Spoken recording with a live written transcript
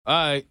All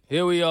right,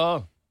 here we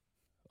are.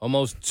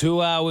 Almost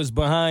 2 hours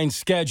behind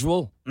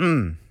schedule.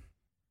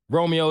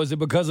 Romeo, is it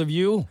because of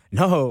you?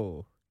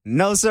 No.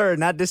 No, sir,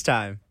 not this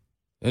time.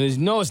 And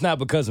it's not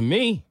because of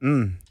me.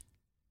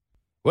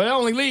 Well, it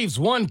only leaves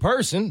one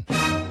person.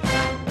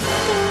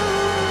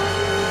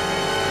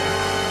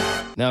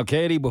 Now,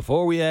 Katie,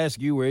 before we ask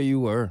you where you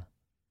were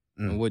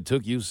and what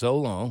took you so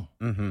long,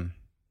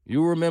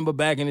 you remember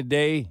back in the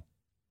day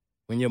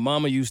when your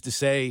mama used to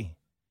say,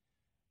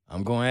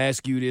 I'm going to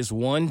ask you this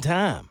one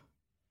time.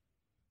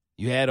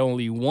 You had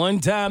only one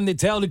time to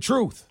tell the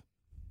truth.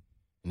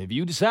 And if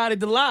you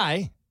decided to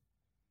lie,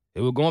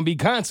 there were going to be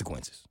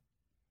consequences.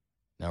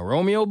 Now,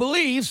 Romeo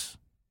believes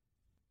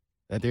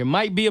that there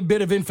might be a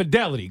bit of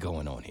infidelity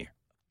going on here.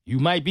 You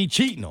might be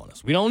cheating on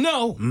us. We don't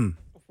know.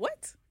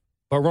 What?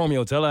 But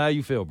Romeo, tell her how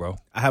you feel, bro.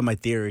 I have my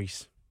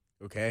theories,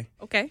 okay?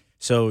 Okay.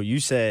 So you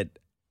said,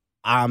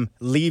 I'm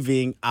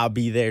leaving, I'll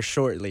be there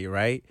shortly,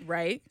 right?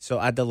 Right. So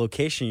at the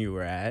location you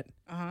were at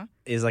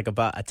is like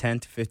about a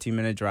 10 to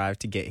 15-minute drive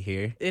to get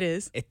here. It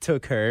is. It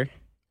took her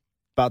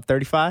about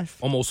 35?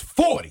 Almost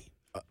 40.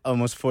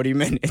 Almost 40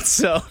 minutes.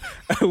 So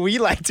we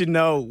like to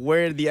know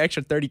where the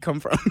extra 30 come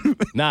from.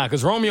 Nah,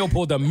 because Romeo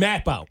pulled the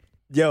map out.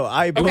 Yo,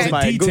 I It was pulled a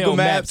my detailed Google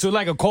map, Maps. so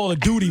like a Call of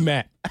Duty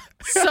map.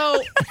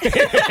 So,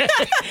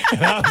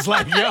 And I was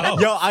like, yo.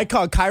 Yo, I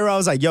called Cairo. I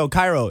was like, yo,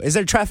 Cairo, is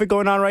there traffic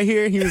going on right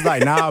here? He was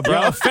like, nah,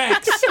 bro. Yo,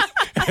 facts.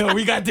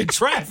 We got the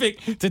traffic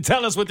to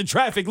tell us what the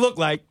traffic looked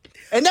like.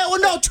 And there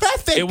was no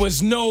traffic. It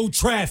was no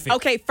traffic.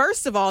 okay,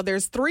 first of all,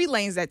 there's 3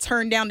 lanes that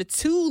turn down to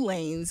 2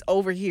 lanes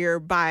over here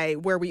by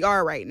where we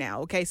are right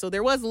now. Okay, so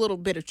there was a little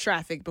bit of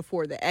traffic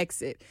before the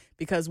exit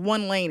because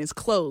 1 lane is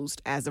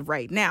closed as of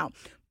right now.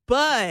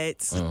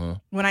 But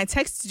when I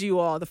texted you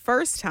all the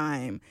first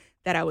time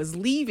that I was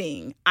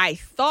leaving, I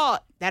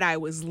thought that I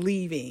was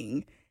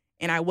leaving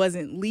and I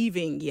wasn't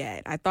leaving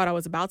yet. I thought I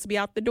was about to be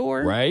out the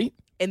door. Right?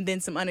 And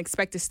then some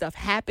unexpected stuff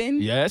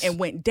happened Yes. and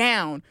went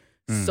down.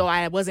 So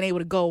I wasn't able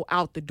to go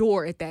out the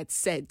door at that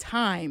said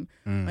time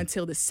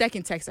until the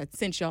second text I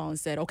sent y'all and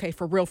said, okay,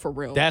 for real, for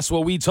real. That's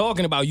what we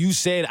talking about. You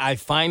said I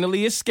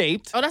finally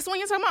escaped. Oh, that's the one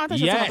you're talking about? I thought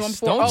you were talking about Yes.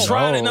 the one before. Don't Oh.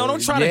 try to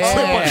don't try to Yeah.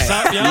 trip us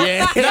up, yo.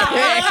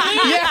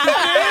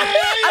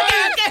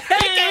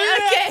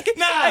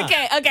 Nah.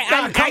 Okay.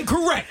 I'm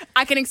correct.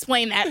 I can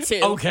explain that too.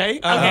 Okay.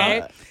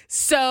 Okay.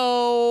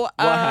 So, what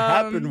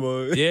happened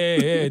was.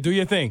 Yeah. Do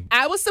your thing.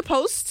 I was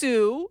supposed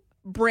to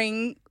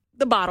bring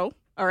the bottle,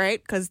 all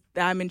right, because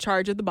I'm in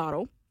charge of the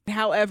bottle.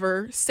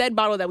 However, said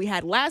bottle that we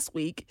had last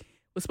week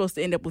was supposed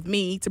to end up with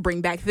me to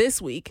bring back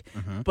this week,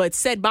 but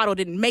said bottle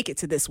didn't make it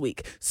to this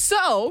week.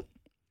 So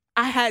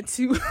I had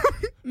to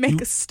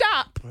make a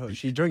stop. Bro,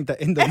 she drank the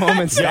in the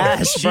moment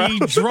stash, bro. She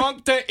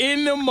drunk the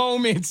in the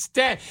moment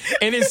stat.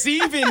 And it's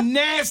even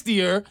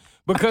nastier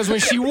because when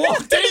she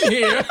walked in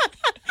here,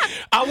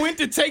 I went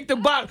to take the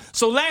bottle.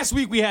 So last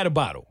week we had a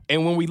bottle.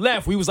 And when we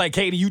left, we was like,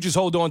 Katie, you just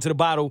hold on to the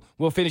bottle.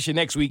 We'll finish it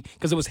next week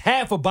because it was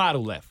half a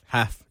bottle left.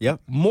 Half.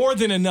 Yep. More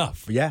than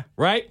enough. Yeah.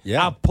 Right?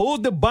 Yeah. I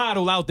pulled the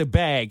bottle out the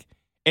bag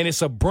and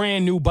it's a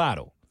brand new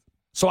bottle.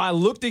 So I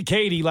looked at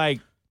Katie like,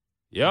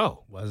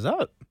 yo. What's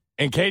up?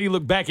 And Katie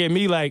looked back at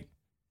me like,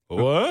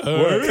 what?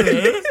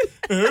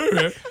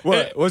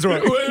 What? What's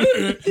wrong?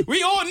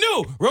 We all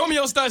knew.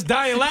 Romeo starts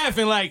dying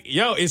laughing like,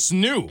 yo, it's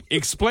new.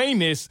 Explain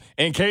this.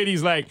 And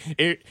Katie's like,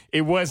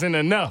 it wasn't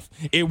enough.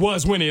 It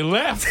was when it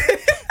left.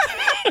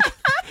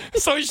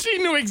 So she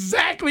knew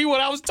exactly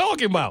what I was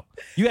talking about.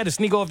 You had to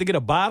sneak off to get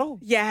a bottle?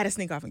 Yeah, I had to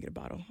sneak off and get a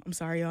bottle. I'm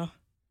sorry, y'all.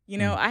 You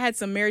know, I had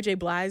some Mary J.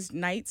 Blige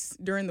nights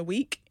during the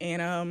week,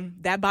 and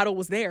that bottle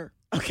was there.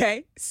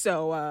 Okay?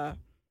 So,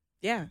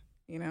 yeah,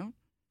 you know.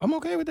 I'm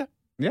okay with that.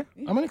 Yeah.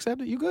 I'm going to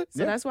accept it. You good?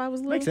 So that's why I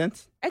was a little Makes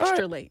sense. extra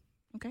All right. late.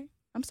 Okay?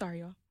 I'm sorry,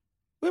 y'all.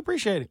 We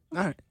appreciate it.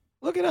 All right.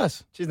 Look at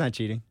us. She's not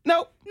cheating.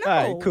 Nope. No.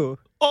 All right, cool.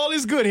 All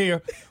is good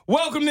here.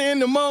 Welcome to In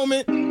the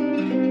Moment.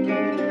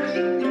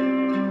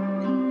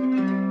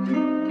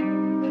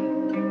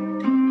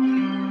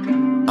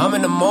 I'm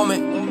in the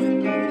moment.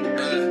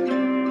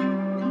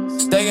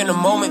 Stay in the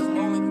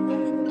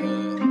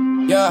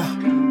moment. Yeah,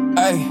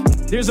 hey.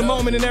 There's a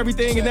moment in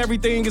everything, and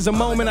everything is a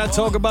moment. I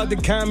talk about the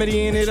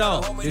comedy in it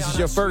all. This is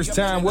your first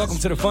time. Welcome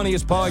to the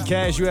funniest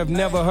podcast you have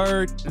never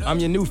heard. I'm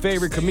your new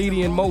favorite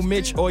comedian, Mo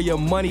Mitch, or your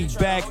money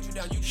back.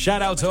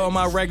 Shout out to all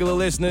my regular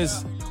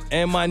listeners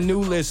and my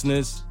new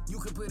listeners.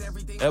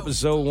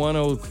 Episode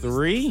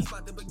 103.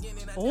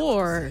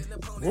 4.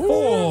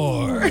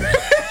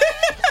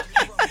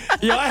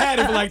 Yo, I had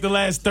it for like the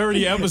last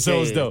 30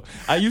 episodes, though.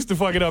 I used to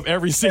fuck it up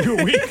every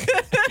single week.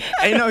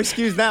 Ain't no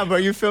excuse now, bro.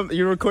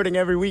 You're recording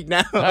every week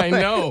now. I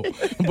know,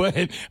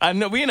 but I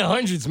know we in the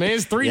hundreds, man.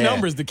 It's 3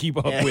 numbers to keep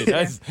up with.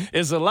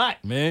 It's a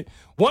lot, man.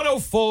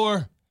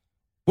 104.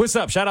 What's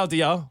up? Shout out to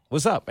y'all.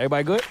 What's up?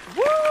 Everybody good?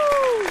 Woo!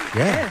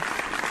 Yeah.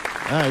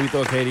 All right, we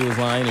thought Katie was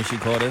lying and she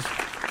caught us.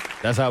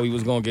 That's how we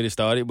was going to get it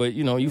started, but,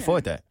 you know, you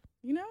fought that.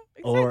 You know?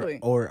 Exactly.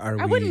 Or are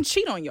we... I wouldn't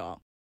cheat on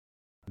y'all.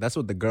 That's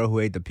what the girl who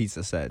ate the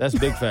pizza said. That's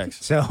big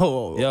facts.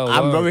 So Yo,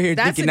 I'm word. over here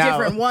That's a thinking now.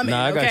 different woman.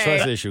 Nah, I got okay?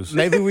 trust issues.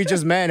 Maybe we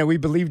just mad and we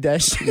believe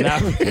that shit. Nah,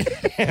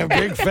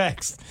 big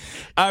facts.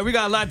 All right, we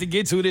got a lot to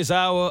get to this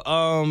hour.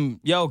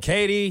 Yo,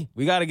 Katie,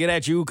 we got to get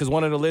at you because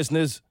one of the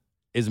listeners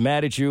is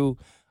mad at you.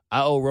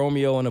 I owe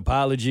Romeo an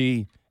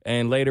apology.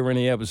 And later in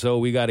the episode,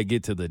 we got to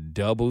get to the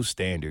double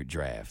standard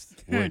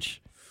draft, which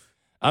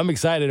I'm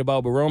excited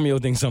about, but Romeo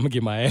thinks I'm going to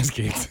get my ass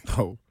kicked.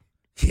 Oh,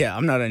 yeah,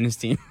 I'm not on this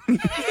team.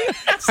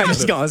 I'm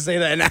just going to say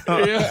that now.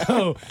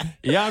 Yo,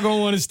 y'all going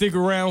to want to stick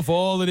around for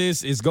all of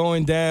this. It's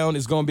going down.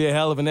 It's going to be a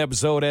hell of an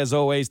episode, as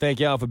always. Thank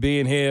y'all for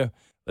being here.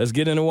 Let's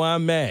get into why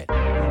I'm mad.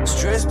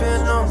 Stress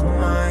been on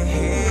my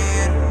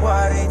head.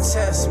 Why they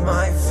test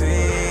my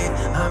feet?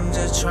 I'm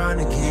just trying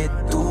to get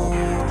through.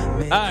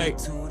 All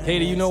right,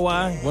 Katie, you know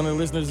why one of the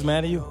listeners is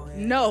mad at you?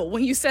 No,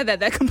 when you said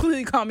that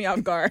completely caught me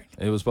off guard.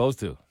 It was supposed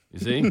to. You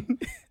see?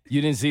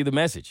 You didn't see the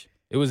message.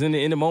 It was in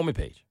the moment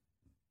page.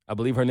 I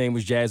believe her name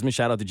was Jasmine.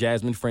 Shout out to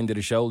Jasmine, friend of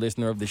the show,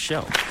 listener of the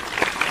show.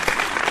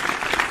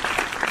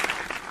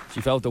 She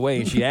felt the way,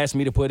 and she asked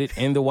me to put it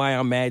in the Why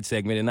I'm Mad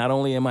segment. And not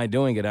only am I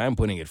doing it, I'm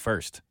putting it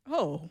first.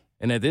 Oh.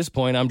 And at this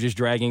point, I'm just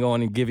dragging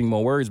on and giving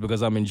more words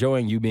because I'm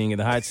enjoying you being in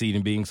the hot seat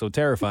and being so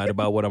terrified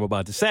about what I'm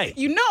about to say.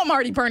 You know I'm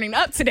already burning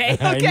up today,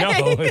 okay? I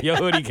know. Your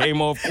hoodie came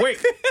off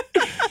quick.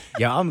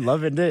 Yo, I'm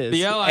loving this.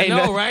 Yo, I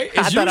know, right?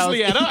 It's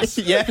usually at us.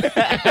 Yeah.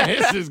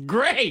 This is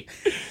great.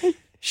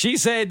 She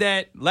said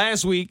that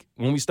last week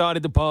when we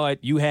started the pod,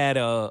 you had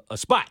a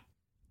spot.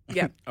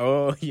 Yeah.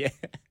 Oh, yeah.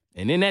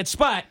 And in that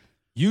spot,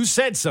 you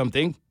said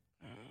something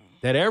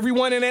that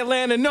everyone in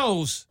Atlanta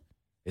knows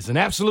is an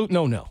absolute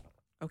no-no.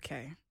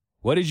 Okay.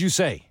 What did you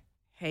say?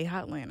 Hey,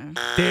 Hotlanta.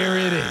 There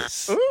it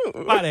is.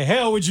 Why the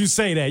hell would you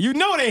say that? You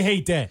know they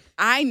hate that.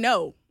 I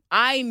know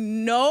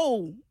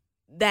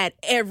that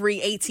every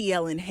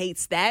ATLN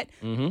hates that.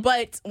 Mm-hmm.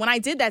 But when I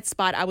did that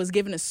spot, I was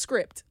given a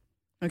script.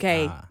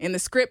 Okay. And the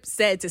script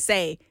said to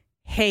say,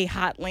 hey,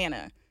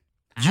 Hotlanta.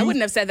 I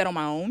wouldn't have said that on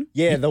my own.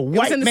 Yeah, the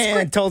white in the man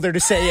script. told her to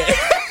say it.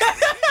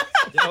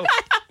 Yo,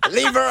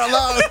 Leave her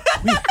alone.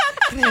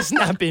 it's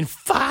not been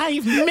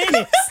 5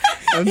 minutes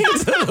into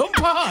the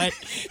pod,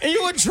 and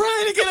you were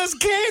trying to get us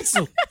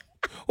canceled.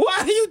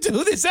 Why do you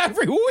do this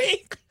every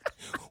week?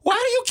 Why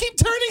do you keep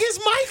turning his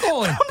mic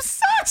on? I'm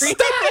sorry.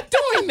 Stop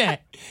doing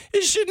that.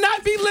 It should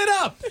not be lit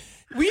up.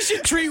 We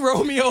should treat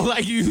Romeo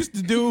like you used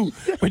to do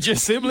with your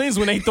siblings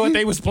when they thought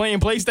they was playing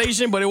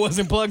PlayStation, but it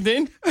wasn't plugged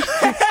in.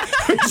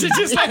 We should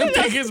just let him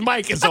think his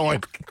mic is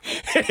on.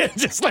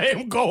 Just let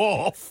him go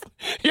off.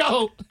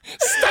 Yo,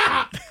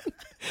 stop.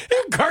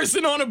 You're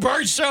cursing on a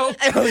bird show. Yo.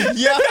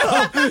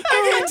 I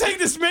can't take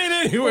this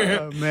man anywhere.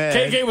 Oh, man.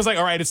 KK was like,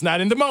 all right, it's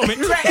not in the moment.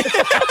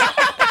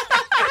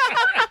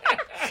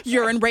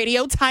 You're in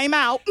radio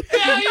timeout.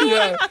 Yeah,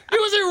 he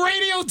was in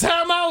radio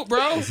timeout,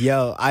 bro.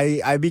 Yo,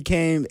 I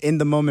became in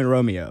the moment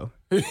Romeo.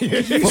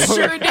 You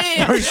sure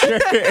did. For sure.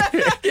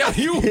 Yeah,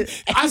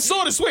 I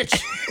saw the switch.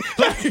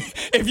 Like,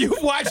 if you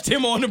watched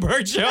him on the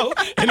Bird Show,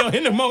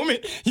 in the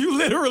moment, you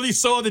literally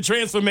saw the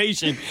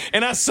transformation.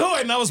 And I saw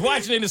it, and I was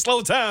watching it in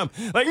slow time.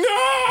 Like,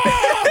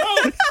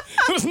 no!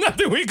 There was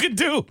nothing we could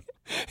do.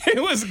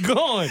 It was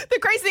gone. The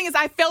crazy thing is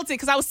I felt it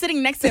because I was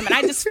sitting next to him and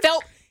I just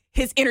felt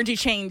his energy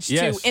change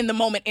Yes. to in the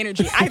moment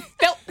energy. I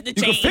felt the You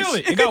change. could feel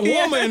it. It got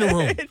warmer in the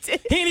room. It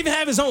did. He didn't even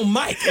have his own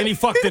mic, and he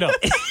fucked it up.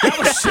 I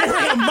was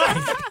sharing a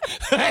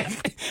mic.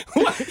 Like,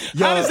 what?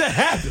 How does that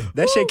happen?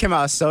 That shit came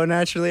out so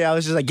naturally. I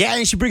was just like, yeah,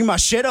 and she bringing my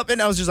shit up. And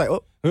I was just like,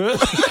 oh.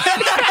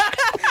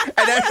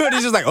 And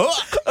everybody's just like, oh.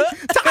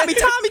 Tommy.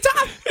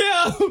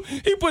 Yeah,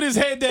 he put his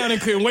head down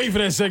and couldn't wait for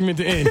that segment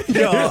to end.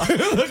 Yo,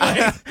 Looked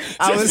like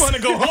I just was- want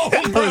to go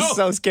home, bro. I was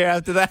so scared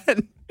after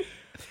that.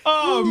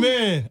 Oh,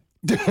 man.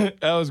 That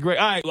was great.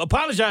 All right,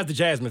 apologize to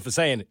Jasmine for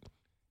saying it.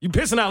 You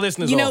pissing our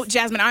listeners You off. know,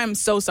 Jasmine, I am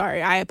so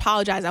sorry. I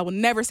apologize. I will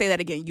never say that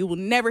again. You will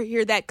never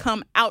hear that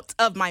come out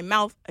of my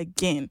mouth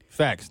again.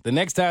 Facts. The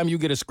next time you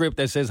get a script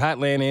that says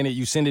Hotland in it,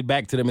 you send it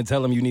back to them and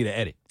tell them you need an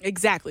edit.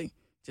 Exactly.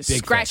 Just Big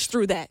scratch facts.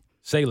 through that.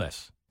 Say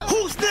less.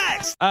 Who's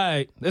next? All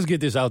right, let's get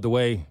this out the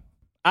way.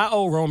 I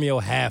owe Romeo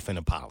half an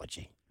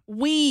apology.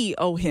 We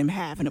owe him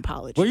half an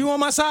apology. Were you on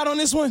my side on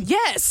this one?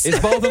 Yes. It's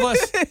both of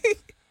us?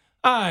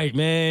 All right,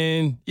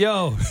 man.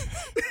 Yo.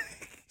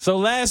 So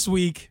last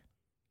week,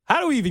 how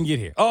do we even get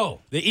here? Oh,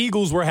 the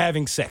Eagles were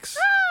having sex.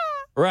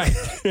 Right.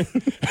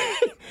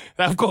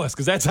 Of course,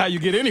 because that's how you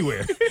get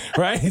anywhere,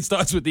 right? It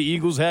starts with the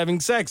Eagles having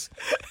sex.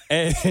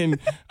 And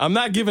I'm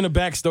not giving a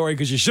backstory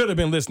because you should have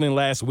been listening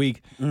last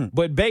week.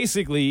 But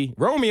basically,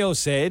 Romeo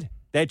said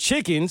that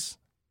chickens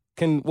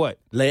can what?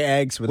 Lay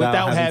eggs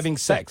without having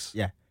sex.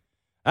 Yeah.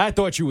 I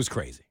thought you was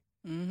crazy.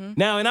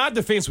 Now, in our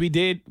defense,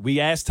 we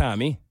asked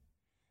Tommy.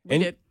 We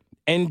did.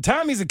 And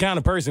Tommy's the kind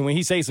of person, when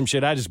he says some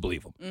shit, I just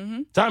believe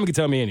him. Tommy can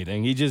tell me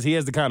anything. He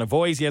has the kind of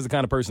voice, he has the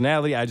kind of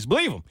personality, I just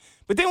believe him.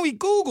 But then we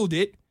Googled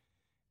it,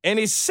 and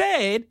it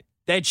said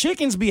that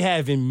chickens be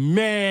having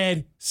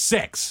mad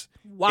sex.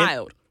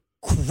 Wild.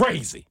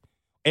 Crazy.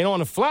 And on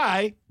the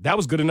fly, that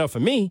was good enough for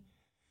me,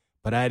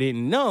 but I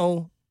didn't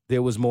know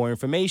there was more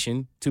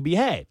information to be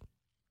had.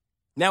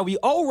 Now, we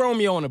owe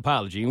Romeo an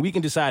apology, and we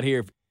can decide here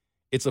if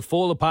it's a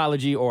full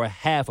apology or a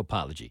half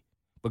apology.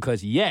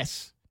 Because,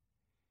 yes,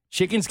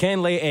 chickens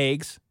can lay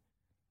eggs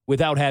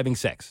without having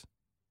sex,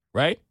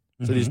 right?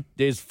 So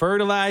there's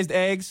fertilized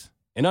eggs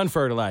and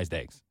unfertilized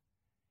eggs.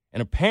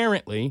 And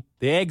apparently,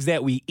 the eggs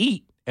that we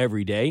eat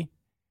every day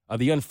are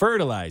the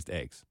unfertilized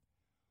eggs,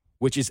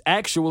 which is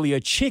actually a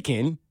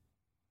chicken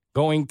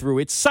going through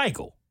its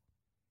cycle.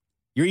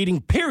 You're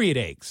eating period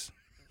eggs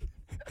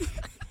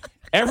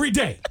every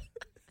day.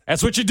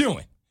 That's what you're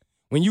doing.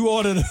 When you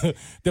order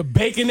the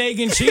bacon, egg,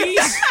 and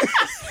cheese,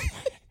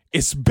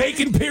 it's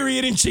bacon,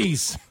 period, and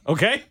cheese.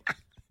 Okay?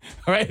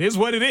 All right? Here's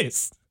what it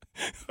is.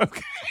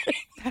 Okay?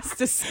 That's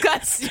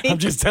disgusting. I'm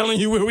just telling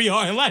you where we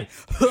are in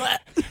life.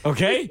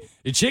 Okay?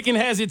 The chicken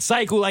has its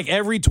cycle like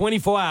every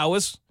 24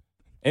 hours.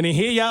 And then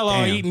here y'all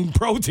are eating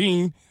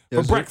protein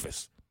for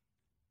breakfast.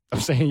 I'm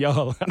saying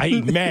y'all, I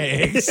eat mad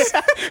eggs.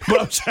 But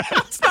I'm trying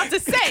about to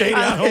say. Katie,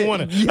 I don't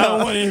want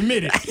to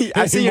admit it.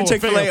 I see your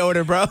Chick-fil-A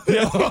order, bro.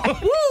 Yo,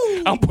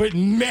 I'm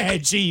putting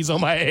mad cheese on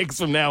my eggs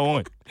from now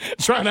on.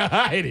 Trying to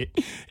hide it.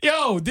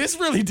 Yo, this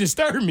really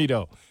disturbed me,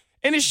 though.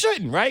 And it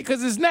shouldn't, right?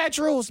 Because it's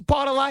natural. It's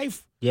part of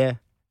life. Yeah.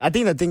 I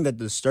think the thing that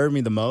disturbed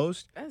me the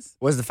most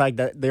was the fact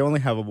that they only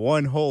have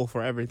one hole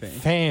for everything.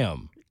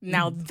 Fam.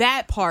 Now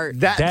that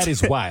part that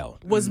is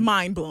wild. Was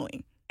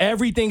mind-blowing.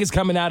 Everything is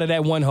coming out of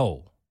that one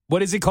hole.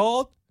 What is it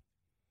called?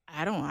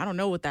 I don't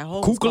know what that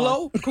hole is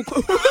called.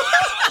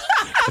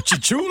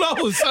 Chichulo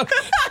or something?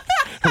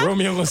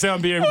 Romeo gonna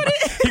sound being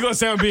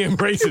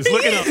racist.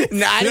 Look it up.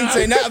 Nah, I didn't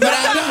say nothing, but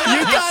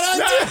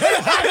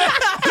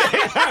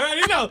I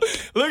already know.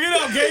 Look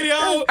it up, Katie.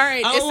 All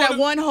right, it's that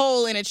one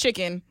hole in a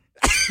chicken.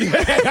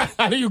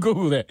 How do you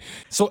Google that?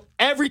 So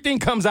everything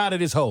comes out of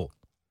this hole.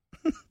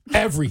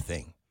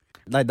 Everything.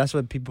 Like that's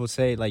what people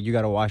say. Like you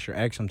gotta wash your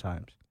eggs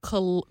sometimes.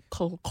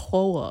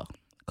 Cloaca.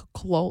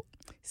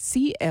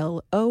 C-L-O-A-C-A.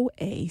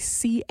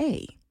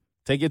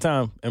 Take your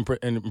time and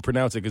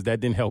pronounce it because that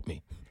didn't help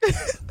me.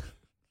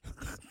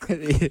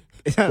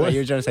 It's not like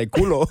you're trying to say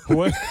culo.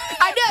 What?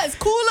 I know, it's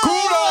culo.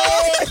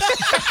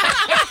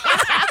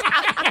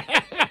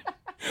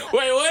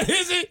 Wait, what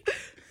is it?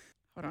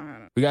 Hold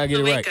on. We got to get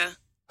it right.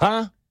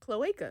 Huh?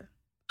 Cloaca.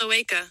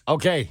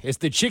 Okay, it's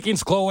the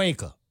chicken's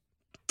cloaca.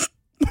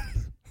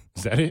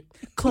 Is that it?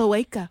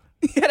 Cloaca.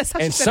 Yeah, that's how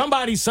and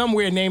somebody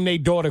somewhere named their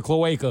daughter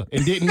Cloaca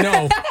and didn't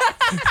know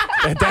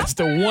that's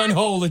the one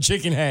hole a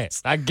chicken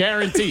has. I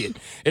guarantee it.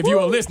 If you're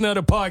a listener of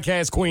the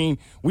podcast, Queen,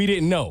 we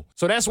didn't know.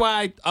 So that's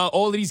why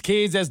all of these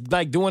kids that's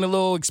like doing the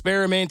little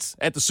experiments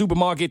at the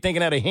supermarket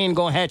thinking that a hen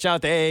gonna hatch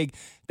out the egg,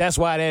 that's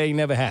why that ain't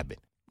never happened.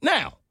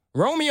 Now,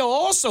 Romeo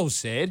also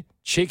said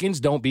chickens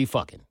don't be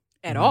fucking.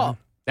 At all.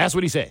 That's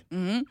what he said.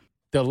 Mm-hmm.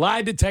 The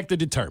lie detector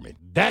determined.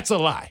 That's a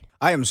lie.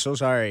 I am so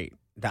sorry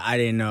that I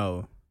didn't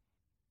know.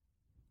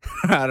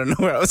 I don't know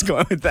where I was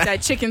going with that.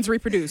 That chickens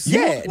reproduce.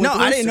 Yeah. No,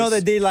 I didn't know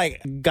that they like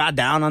got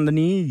down on the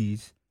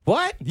knees.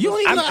 What? You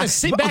don't even know how to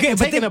sit back and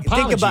take an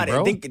apology, think about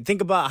bro. it.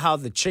 Think about how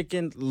the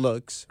chicken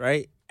looks,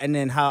 right? And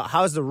then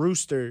how's the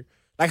rooster?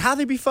 Like how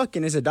they be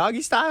fucking? Is it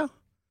doggy style?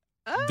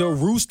 The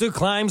rooster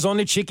climbs on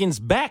the chicken's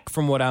back,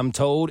 from what I'm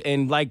told,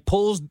 and like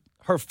pulls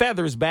her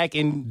feathers back.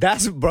 And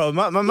that's bro.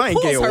 My mind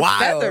get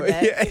wild.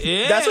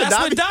 Yeah, that's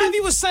what Davy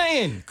was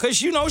saying. Because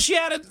she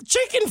had a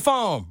chicken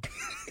farm.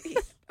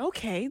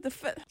 Okay,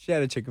 she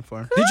had a chicken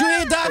farm. Did you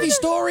hear Davi's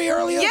story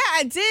earlier? Yeah,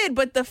 I did,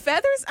 but the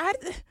feathers,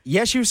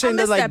 yeah, she was saying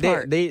that like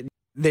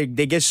they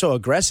get so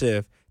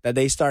aggressive that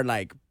they start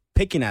like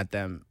picking at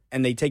them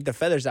and they take the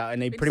feathers out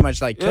and they pretty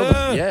much like kill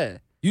them. Yeah,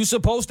 you're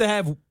supposed to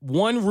have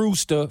one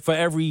rooster for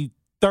every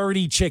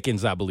 30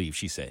 chickens, I believe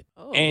she said,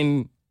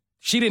 and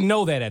she didn't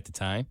know that at the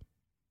time,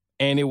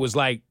 and it was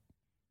like,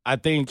 I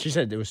think she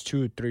said there was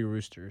 2 or 3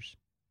 roosters.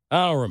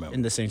 I don't remember.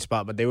 In the same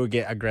spot, but they would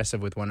get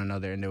aggressive with one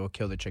another and they would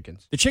kill the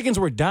chickens. The chickens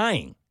were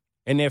dying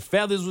and their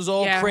feathers was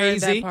all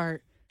crazy. I heard that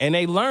part. And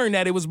they learned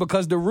that it was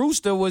because the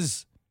rooster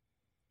was...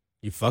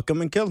 You fuck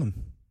them and kill them.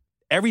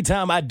 Every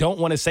time I don't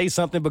want to say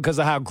something because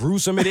of how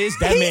gruesome it is,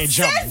 that man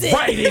jumped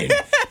right in.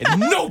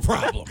 No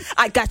problem.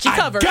 I got you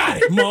covered. I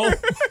got it, Mo.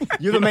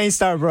 You're the main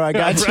star, bro. I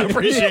got you. I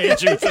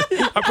appreciate you.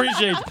 I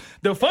appreciate you.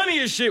 The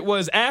funniest shit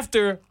was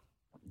after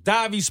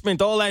Davy spent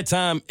all that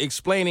time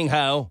explaining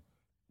how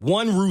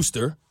one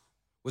rooster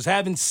was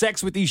having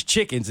sex with these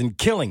chickens and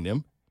killing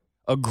them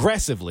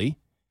aggressively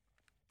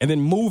and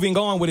then moving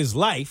on with his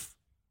life,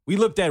 we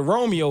looked at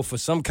Romeo for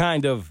some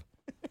kind of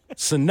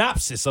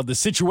synopsis of the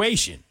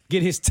situation,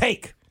 get his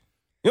take.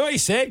 You know what he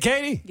said,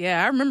 Katie?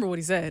 Yeah, I remember what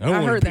he said.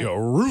 I heard that. Be a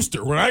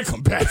rooster when I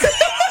come back.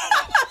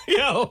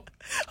 Yo.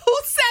 Who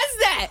says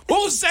that?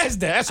 Who says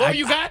that? That's all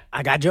you got?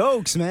 I got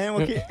jokes, man.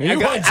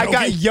 I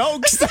got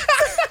yokes.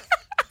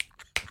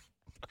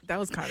 That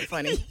was kind of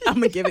funny. I'm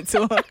going to give it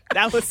to him.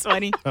 That was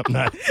funny. I'm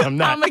not. I'm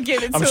going to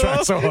give it to him. I'm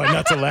trying so hard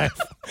not to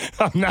laugh.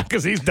 I'm not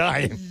because he's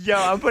dying. Yo,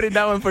 I'm putting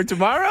that one for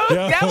tomorrow.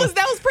 Yo. That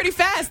was pretty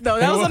fast, though.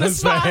 That was on the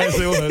spot.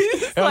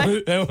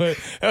 It was.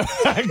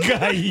 I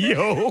got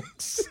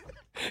yolks.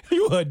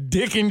 You a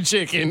dick and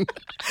chicken.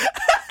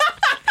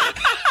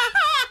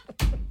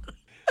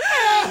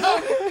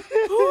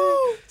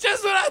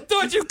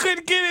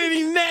 couldn't get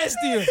any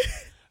nastier.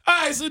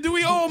 All right, so do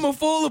we owe him a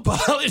full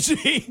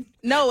apology?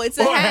 No, it's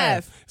a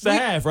half. It's a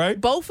half, right?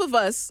 Both of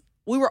us,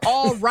 we were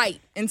all right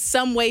in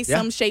some way,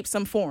 some shape,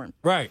 some form.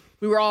 Right.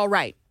 We were all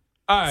right.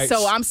 All right.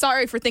 So I'm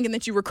sorry for thinking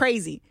that you were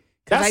crazy,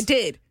 because I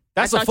did.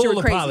 That's a full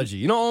apology.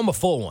 You don't owe him a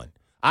full one.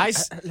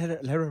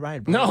 Let her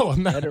ride, bro. No,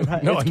 I'm not. Let her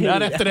ride. No,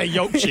 not after that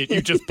yoke shit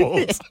you just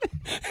pulled.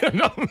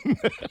 No.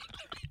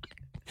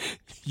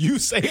 You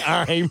say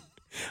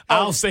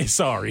I'll say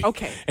sorry.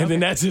 Okay. And then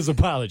that's his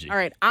apology. All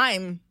right,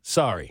 I'm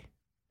sorry.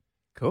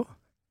 Cool.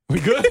 We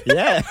good?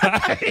 Yeah.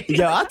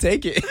 Yo, I'll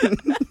take it.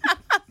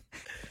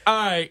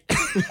 All right.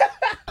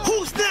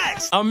 Who's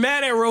next? I'm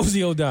mad at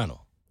Rosie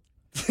O'Donnell.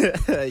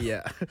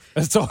 Yeah.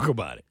 Let's talk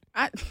about it.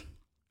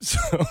 So,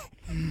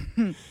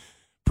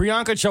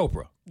 Priyanka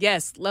Chopra.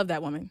 Yes, love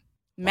that woman.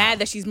 Mad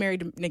that she's married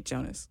to Nick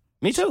Jonas.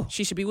 Me too.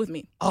 She should be with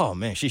me. Oh,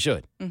 man, she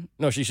should. Mm-hmm.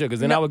 No, she should, because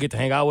then I would get to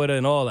hang out with her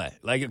and all that.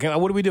 Like,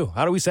 what do we do?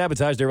 How do we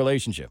sabotage their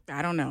relationship?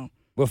 I don't know.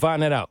 We'll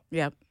find that out.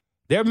 Yep.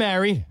 They're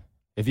married.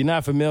 If you're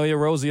not familiar,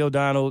 Rosie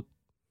O'Donnell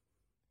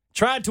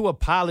tried to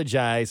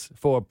apologize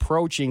for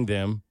approaching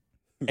them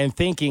and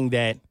thinking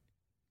that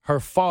her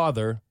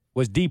father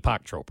was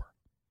Deepak Chopra.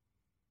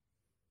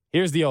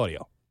 Here's the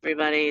audio.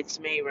 Everybody, it's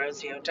me,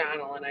 Rosie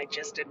O'Donnell, and I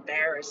just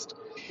embarrassed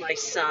my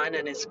son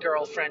and his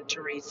girlfriend,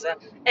 Teresa,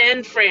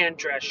 and Fran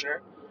Drescher,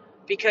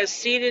 because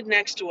seated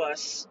next to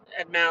us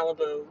at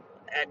Malibu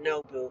at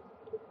Nobu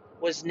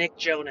was Nick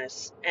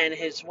Jonas and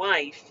his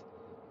wife,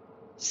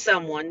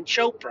 someone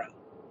Chopra,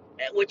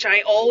 which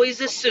I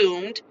always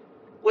assumed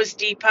was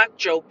Deepak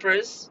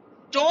Chopra's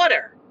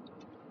daughter.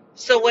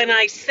 So when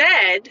I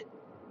said,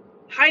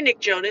 "Hi, Nick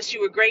Jonas, you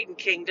were great in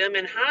Kingdom,"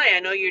 and "Hi, I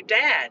know your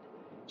dad,"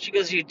 she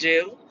goes, "You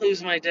do?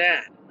 Who's my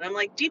dad?" And I'm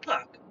like,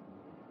 "Deepak."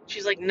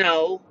 She's like,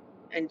 "No,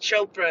 and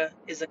Chopra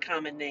is a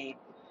common name."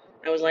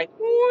 I was like,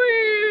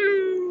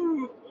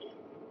 woo!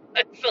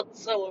 I felt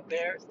so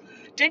embarrassed.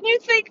 Didn't you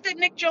think that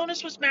Nick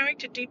Jonas was married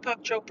to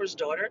Deepak Chopra's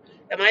daughter?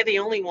 Am I the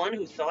only one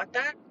who thought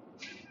that?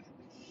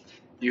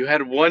 You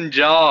had one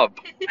job.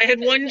 I had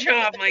one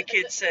job, my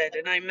kid said,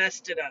 and I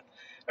messed it up.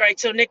 All right,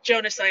 so Nick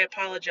Jonas, I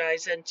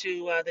apologize. And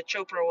to the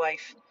Chopra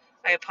wife,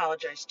 I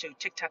apologize too.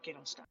 TikTok, you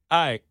don't stop.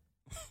 All right.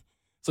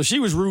 So she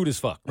was rude as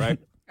fuck, right?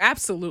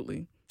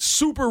 Absolutely.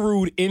 Super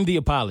rude in the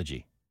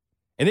apology.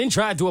 And then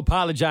tried to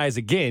apologize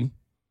again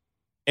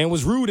and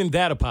was rude in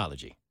that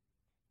apology.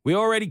 We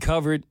already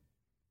covered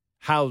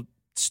how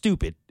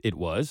stupid it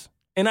was.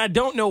 And I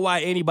don't know why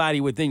anybody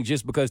would think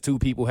just because two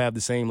people have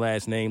the same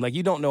last name. Like,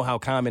 you don't know how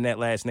common that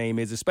last name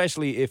is,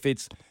 especially if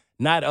it's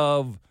not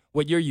of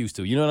what you're used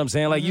to. You know what I'm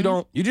saying? Like,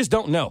 you just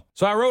don't know.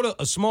 So I wrote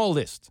a small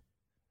list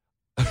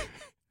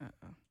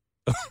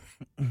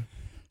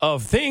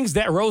of things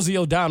that Rosie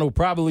O'Donnell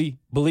probably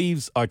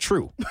believes are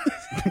true.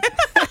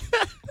 I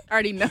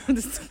already know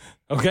this.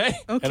 Okay?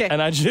 Okay.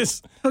 And I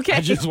just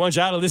want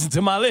y'all to listen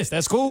to my list.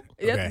 That's cool?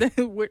 Yep.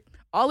 Okay. We're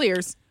all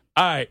ears.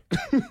 All right.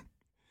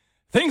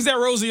 Things that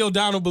Rosie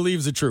O'Donnell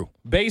believes are true,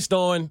 based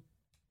on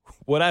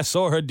what I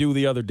saw her do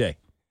the other day.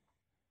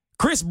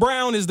 Chris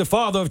Brown is the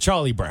father of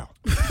Charlie Brown.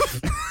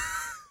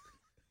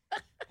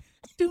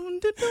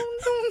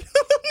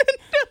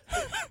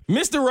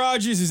 Mr.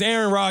 Rogers is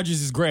Aaron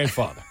Rodgers'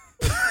 grandfather.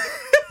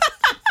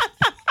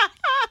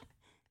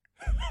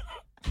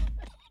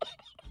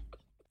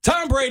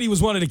 Tom Brady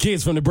was one of the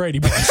kids from the Brady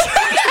Bunch.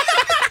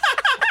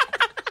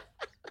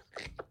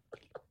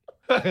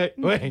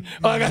 Wait.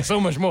 Oh, I got so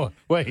much more.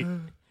 Wait.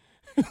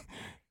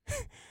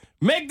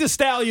 Meg Thee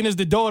Stallion is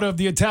the daughter of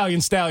the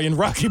Italian stallion,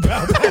 Rocky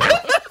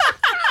Balboa.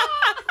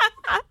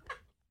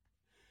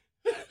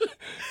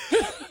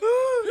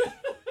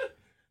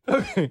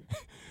 Okay.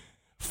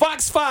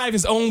 Fox 5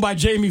 is owned by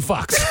Jamie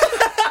Foxx.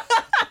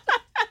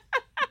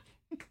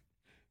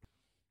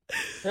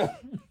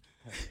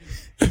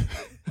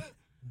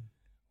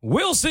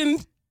 Wilson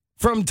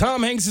from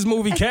Tom Hanks'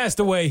 movie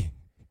Castaway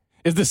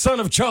is the son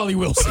of Charlie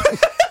Wilson.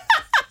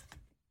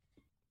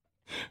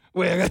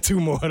 Wait, I got two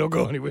more. Don't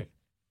go anywhere.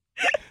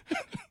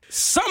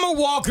 Summer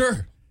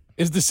Walker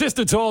is the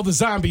sister to all the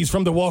zombies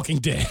from The Walking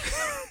Dead.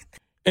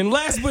 And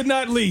last but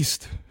not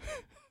least,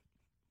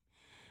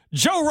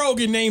 Joe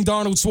Rogan named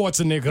Arnold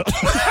Schwarzenegger.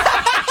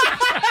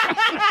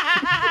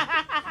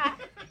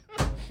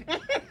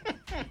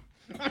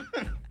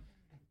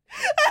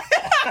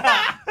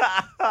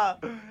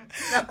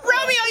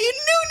 Romeo, you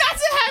knew not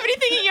to have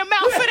anything in your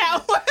mouth for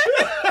that one.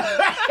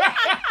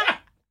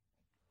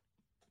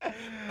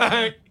 All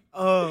right.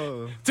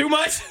 Oh. Too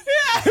much?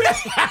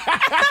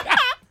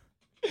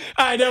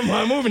 All right, never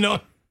mind. Moving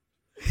on.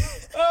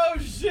 Oh,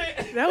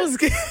 shit. That was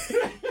good.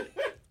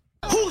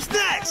 Who's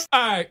next? All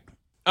right.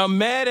 I'm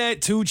mad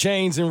at 2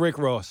 Chainz and Rick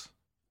Ross.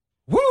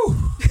 Woo!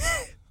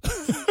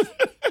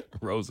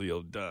 Rosie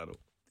O'Donnell.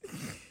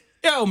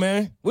 Yo,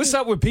 man, what's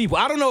up with people?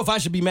 I don't know if I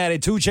should be mad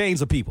at 2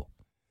 Chainz or people.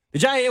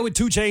 Did y'all hear with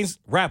 2 Chainz,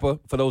 rapper,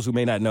 for those who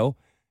may not know?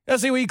 Y'all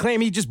see what he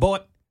claimed he just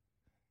bought?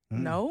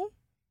 No.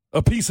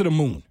 A piece of the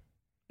moon.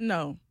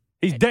 No.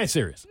 He's dead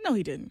serious. No,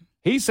 he didn't.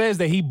 He says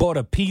that he bought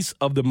a piece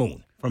of the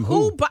moon. From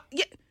who?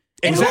 Yeah.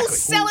 And Exactly.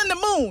 who's selling the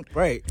moon?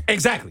 Right.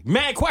 Exactly.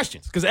 Mad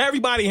questions. Because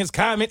everybody in his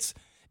comments,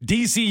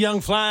 DC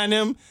Young flying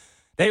them,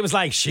 they was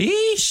like,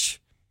 sheesh,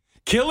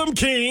 kill him,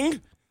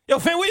 King. Yo,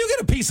 fam, where you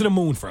get a piece of the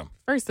moon from?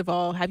 First of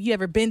all, have you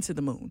ever been to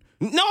the moon?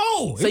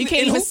 No. So you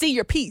can't even see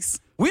your piece.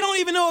 We don't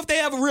even know if they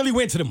ever really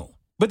went to the moon.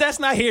 But that's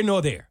not here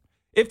nor there.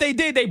 If they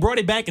did, they brought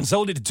it back and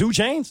sold it to 2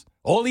 Chainz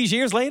all these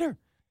years later.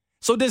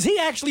 So does he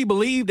actually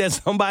believe that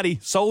somebody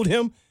sold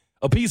him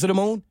a piece of the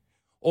moon?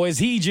 Or is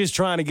he just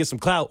trying to get some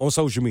clout on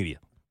social media?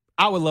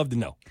 I would love to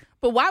know.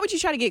 But why would you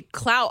try to get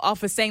clout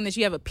off of saying that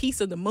you have a piece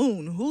of the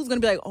moon? Who's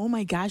going to be like, oh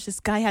my gosh, this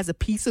guy has a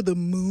piece of the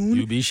moon?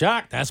 You'd be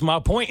shocked. That's my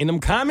point. In them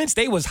comments,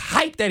 they was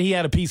hyped that he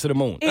had a piece of the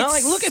moon. And I'm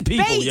like, look at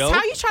people, space. yo. How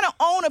are you trying to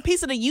own a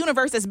piece of the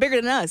universe that's bigger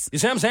than us? You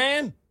see what I'm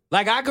saying?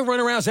 Like, I could run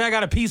around and say I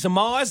got a piece of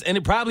Mars, and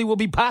it probably will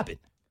be popping.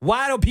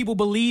 Why do people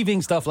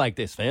believing stuff like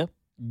this, fam?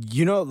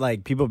 You know,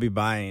 like, people be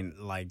buying,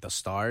 like, the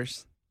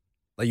stars.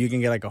 Like, you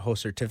can get, like, a whole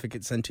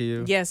certificate sent to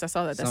you. Yes, I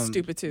saw that. That's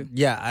stupid, too.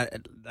 Yeah,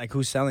 like,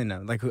 who's selling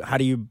them? Like, how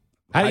do you...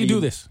 How do you do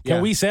this? Yeah.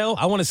 Can we sell?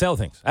 I want to sell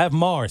things. I have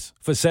Mars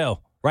for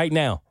sale right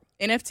now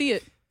NFT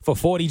it. for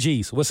 40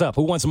 G's. What's up?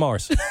 Who wants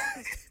Mars?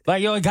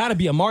 Like, yo, it got to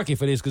be a market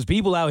for this because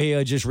people out here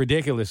are just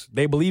ridiculous.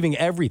 They believing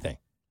everything.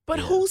 But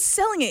who's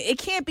selling it? It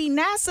can't be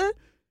NASA.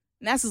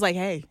 NASA's like,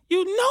 hey.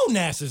 You know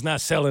NASA's not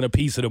selling a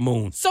piece of the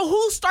moon. So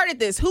who started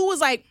this? Who was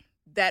like,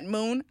 that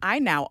moon, I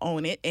now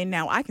own it, and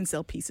now I can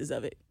sell pieces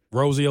of it?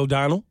 Rosie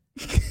O'Donnell?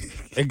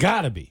 It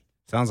got to be.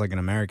 Sounds like an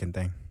American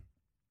thing.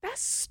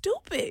 That's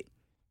stupid.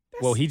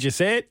 Well, he just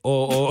said,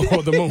 or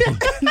the moon.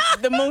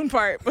 The moon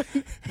part.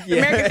 The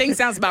American thing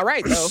sounds about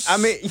right, though. I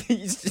mean,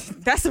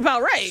 that's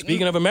about right.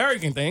 Speaking of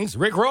American things,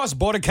 Rick Ross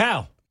bought a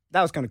cow.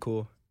 that was kind of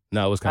cool.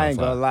 No, it was I kind ain't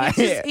of gonna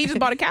fly. lie. He just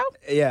bought a cow?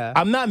 Yeah.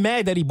 I'm not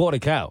mad that he bought a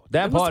cow.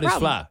 That What's part the is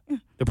problem? fly.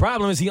 The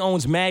problem is he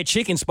owns mad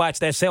chicken spots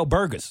that sell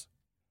burgers.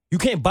 You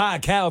can't buy a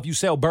cow if you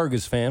sell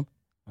burgers, fam.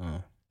 You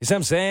see what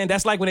I'm saying?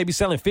 That's like when they be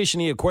selling fish in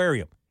the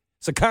aquarium.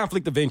 It's a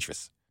conflict of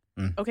interest.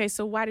 Okay,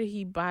 so why did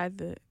he buy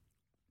the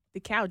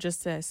cow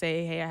just to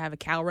say, hey, I have a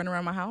cow running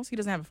around my house? He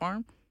doesn't have a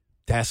farm?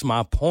 That's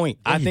my point.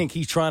 I think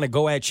he's trying to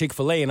go at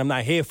Chick-fil-A, and I'm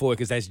not here for it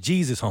because that's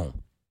Jesus'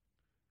 home.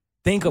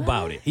 Think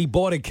about it. He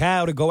bought a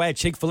cow to go at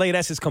Chick-fil-A.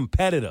 That's his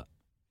competitor.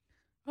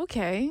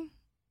 Okay.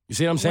 You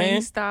see what I'm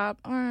saying? Stop.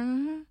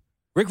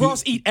 Rick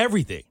Ross eat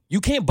everything. You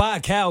can't buy a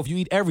cow if you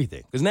eat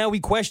everything because now we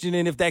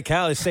questioning if that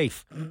cow is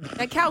safe.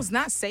 That cow's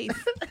not safe.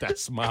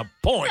 That's my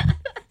point.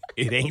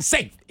 It ain't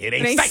safe. It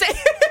ain't, It ain't safe.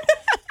 safe.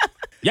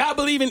 Y'all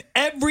believe in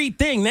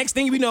everything. Next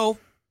thing we know,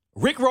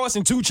 Rick Ross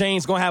and 2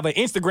 Chainz gonna have an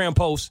Instagram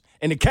post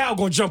and the cow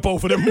gonna jump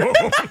over the moon.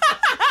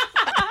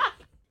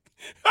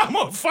 I'm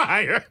on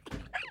fire.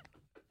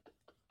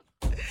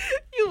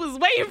 You was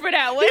waiting for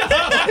that one.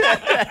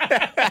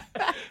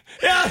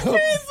 You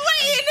was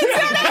waiting to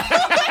tell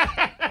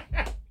that.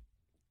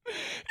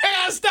 Hey,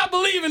 I stop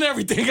believing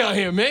everything out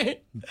here, man.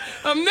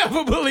 I'm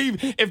never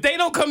believing. If they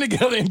don't come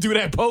together and do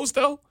that post,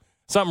 though,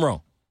 something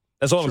wrong.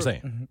 That's all I'm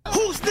saying.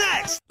 Who's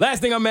next?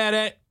 Last thing I'm mad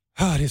at.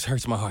 Oh, this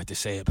hurts my heart to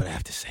say it, but I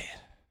have to say it.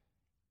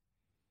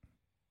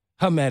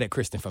 I'm mad at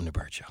Kristen from The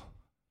Burt Show.